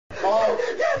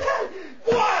Dad!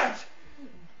 What? Dad,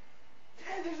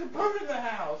 there's a bird in the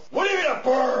house. What do you mean a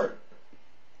bird?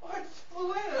 Oh, I just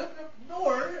flew in up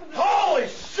north. Holy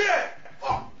shit!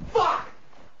 Oh, fuck!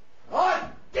 God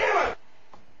damn it!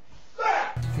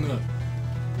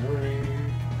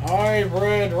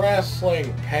 Hybrid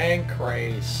wrestling.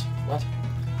 Pancreas. What?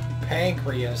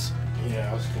 Pancreas. Yeah,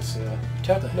 I was gonna say that.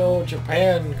 Techno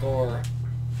Japan Corps.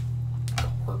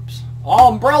 Corpse. Oh,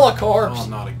 Umbrella Corps! Oh,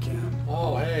 not again.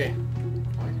 Oh, hey.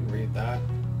 I can read that.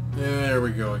 There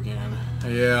we go again.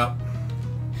 Yeah.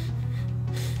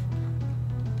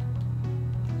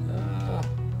 What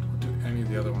do any of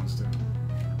the other ones do?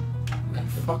 Are you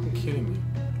fucking kidding me?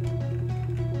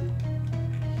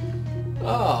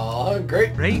 Oh,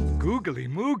 great. Great googly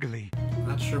moogly.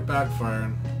 Not sure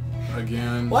backfiring.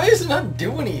 Again. Why does it not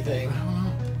do anything? I don't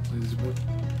know. Please, what?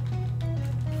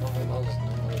 Oh, hang on.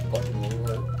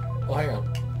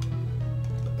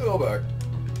 Go back.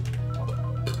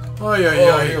 Oh, yeah, Oh,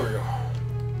 yeah. here we go.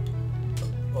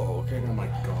 Oh, okay. Oh my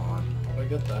god. How do I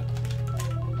get that?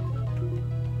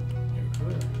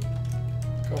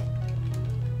 Go.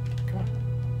 Come on.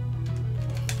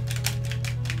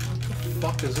 What the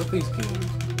fuck is with these games?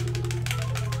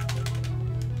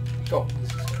 Go.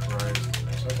 Jesus Christ. So I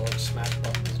have to like smash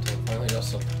buttons until it finally does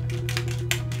something.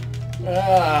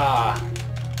 Ah!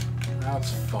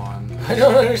 That's fun. I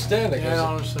don't understand it. Yeah, I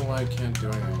don't understand why I can't do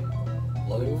anything.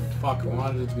 Load. Fuck, I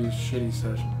wanted it to be a shitty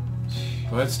session.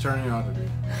 But it's turning out to be.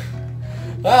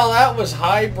 Well, that was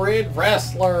Hybrid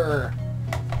Wrestler.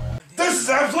 This is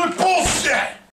absolute bullshit!